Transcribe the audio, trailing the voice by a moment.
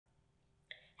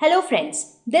Hello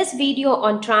friends, this video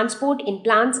on transport in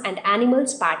plants and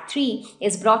animals part 3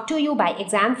 is brought to you by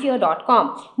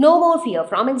examfear.com. No more fear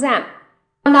from exam.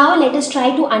 Now let us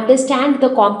try to understand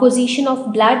the composition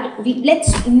of blood.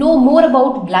 Let's know more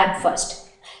about blood first.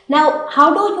 Now,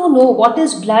 how do you know what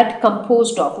is blood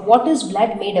composed of? What is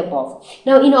blood made up of?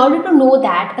 Now, in order to know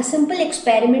that, a simple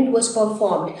experiment was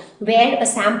performed where a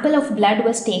sample of blood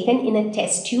was taken in a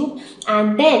test tube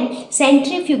and then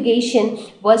centrifugation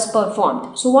was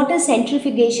performed. So, what is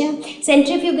centrifugation?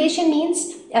 Centrifugation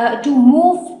means to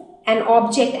move an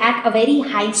object at a very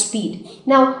high speed.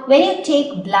 Now, when you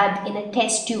take blood in a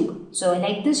test tube, so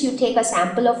like this, you take a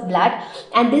sample of blood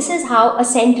and this is how a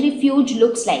centrifuge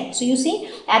looks like. So you see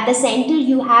at the center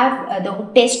you have the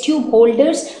test tube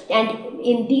holders, and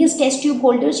in these test tube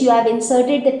holders you have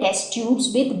inserted the test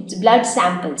tubes with blood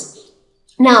samples.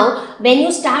 Now, when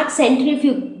you start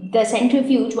the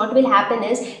centrifuge, what will happen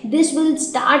is this will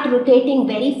start rotating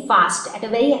very fast at a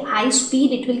very high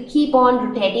speed. It will keep on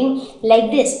rotating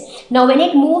like this. Now, when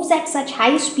it moves at such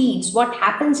high speeds, what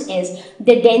happens is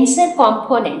the denser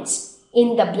components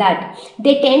in the blood,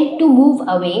 they tend to move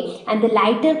away and the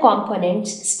lighter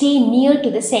components stay near to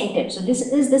the center. So this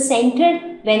is the center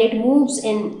when it moves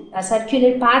in a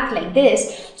circular path like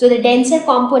this. So the denser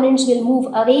components will move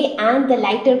away and the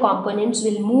lighter components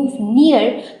will move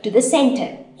near to the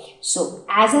center. So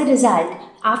as a result,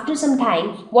 after some time,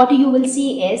 what you will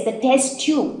see is the test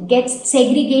tube gets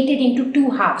segregated into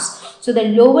two halves. So the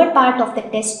lower part of the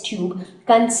test tube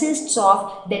consists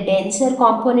of the denser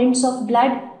components of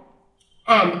blood,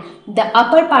 and the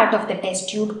upper part of the test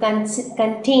tube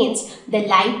contains the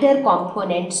lighter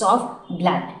components of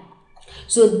blood.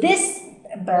 So this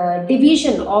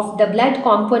division of the blood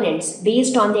components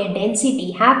based on their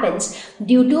density happens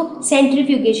due to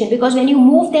centrifugation, because when you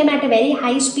move them at a very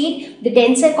high speed, the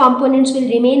denser components will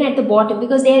remain at the bottom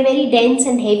because they are very dense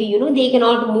and heavy, they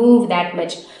cannot move that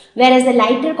much. Whereas the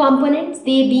lighter components,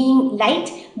 they being light,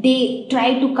 they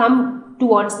try to come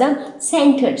towards the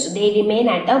center, so they remain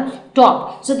at the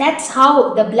top. So that's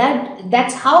how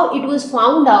it was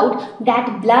found out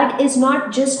that blood is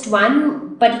not just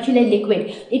one particular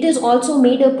liquid. It is also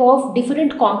made up of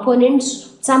different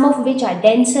components, some of which are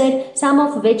denser, some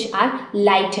of which are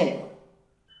lighter.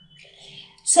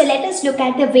 So let us look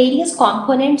at the various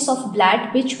components of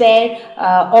blood which were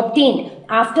obtained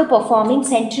after performing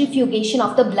centrifugation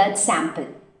of the blood sample.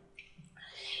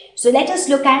 So let us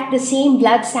look at the same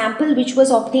blood sample which was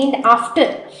obtained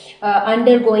after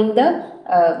undergoing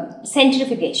the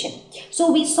centrifugation.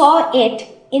 So we saw it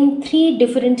in three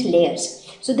different layers.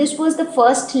 So this was the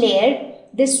first layer,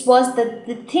 this was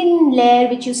the thin layer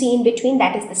which you see in between,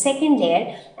 that is the second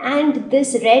layer, and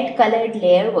this red colored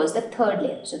layer was the third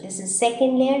layer. So this is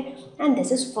second layer and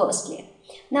this is first layer.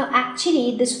 Now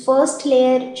actually this first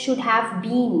layer should have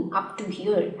been up to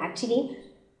here actually.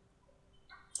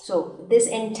 So this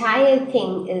entire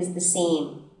thing is the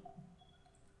same.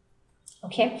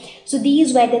 Okay, so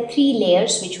these were the three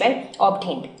layers which were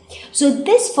obtained. So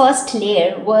this first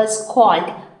layer was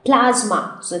called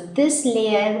plasma. So this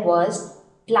layer was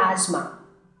plasma.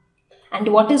 And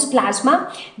what is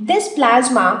plasma? This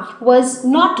plasma was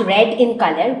not red in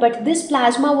color, but this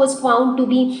plasma was found to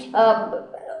be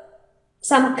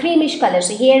some creamish color.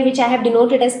 So here which I have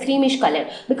denoted as creamish color,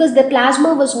 because the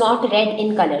plasma was not red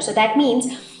in color. So that means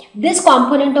this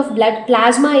component of blood,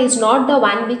 plasma, is not the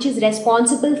one which is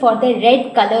responsible for the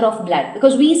red color of blood,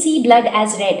 because we see blood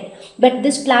as red, but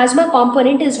this plasma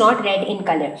component is not red in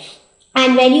color.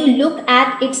 And when you look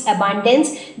at its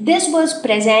abundance, this was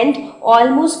present,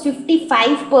 almost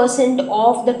 55%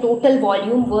 of the total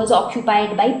volume was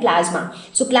occupied by plasma.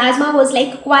 So plasma was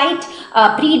like quite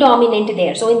predominant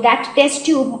there. So in that test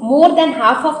tube, more than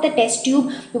half of the test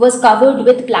tube was covered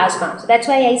with plasma. So that's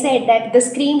why I said that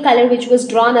the cream color which was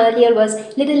drawn earlier was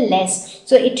little less.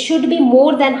 So it should be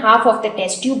more than half of the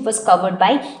test tube was covered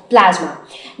by plasma.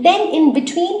 Then in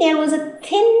between there was a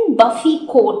thin buffy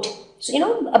coat.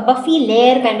 So, a buffy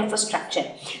layer kind of a structure.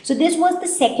 So this was the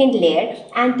second layer,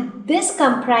 and this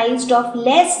comprised of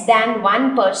less than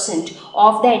 1%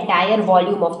 of the entire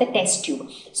volume of the test tube.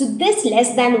 So this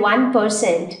less than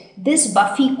 1%, this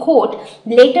buffy coat,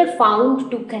 later found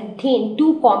to contain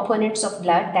two components of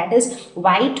blood, that is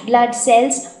white blood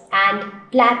cells and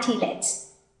platelets.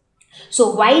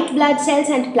 So white blood cells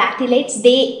and platelets,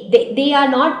 they are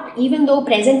not, even though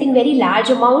present in very large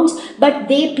amounts, but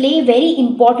they play very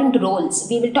important roles.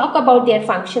 We will talk about their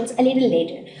functions a little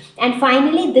later. And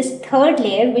finally, this third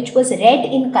layer, which was red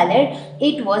in color,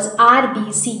 it was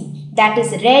RBC, that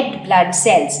is red blood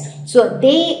cells. So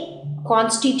they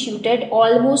constituted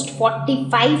almost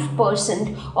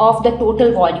 45% of the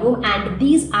total volume, and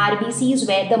these RBCs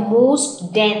were the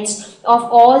most dense of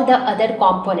all the other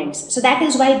components. So that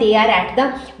is why they are at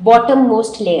the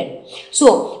bottommost layer.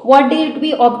 So what did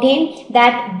we obtain?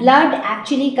 That blood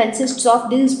actually consists of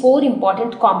these four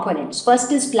important components.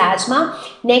 First is plasma,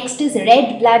 next is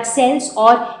red blood cells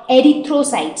or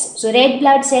erythrocytes. So red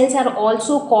blood cells are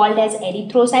also called as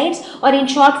erythrocytes, or in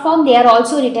short form they are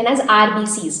also written as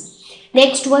RBCs.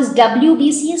 Next was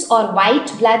WBCs or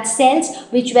white blood cells,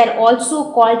 which were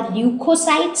also called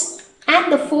leukocytes.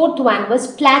 And the fourth one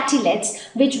was platelets,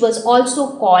 which was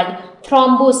also called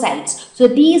thrombocytes. So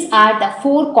these are the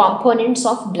four components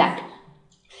of blood.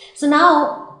 So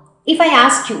now, if I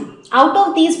ask you, out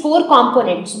of these four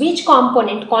components, which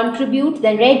component contribute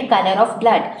the red color of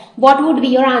blood? What would be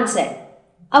your answer?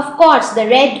 Of course, the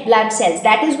red blood cells.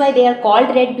 That is why they are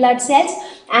called red blood cells.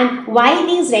 And why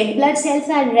these red blood cells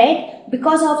are red?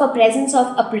 Because of a presence of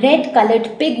a red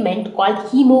colored pigment called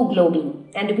hemoglobin.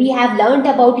 And we have learnt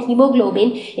about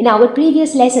hemoglobin in our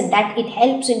previous lesson, that it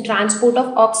helps in transport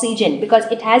of oxygen because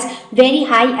it has very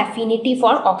high affinity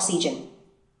for oxygen.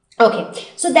 Okay,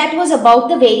 so that was about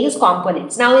the various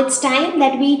components. Now it's time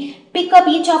that we pick up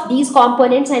each of these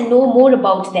components and know more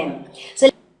about them.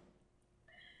 So,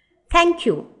 thank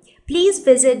you. Please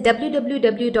visit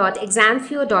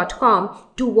www.examfear.com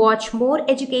to watch more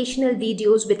educational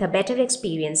videos with a better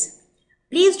experience.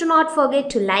 Please do not forget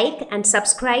to like and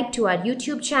subscribe to our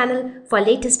YouTube channel for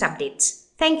latest updates.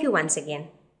 Thank you once again.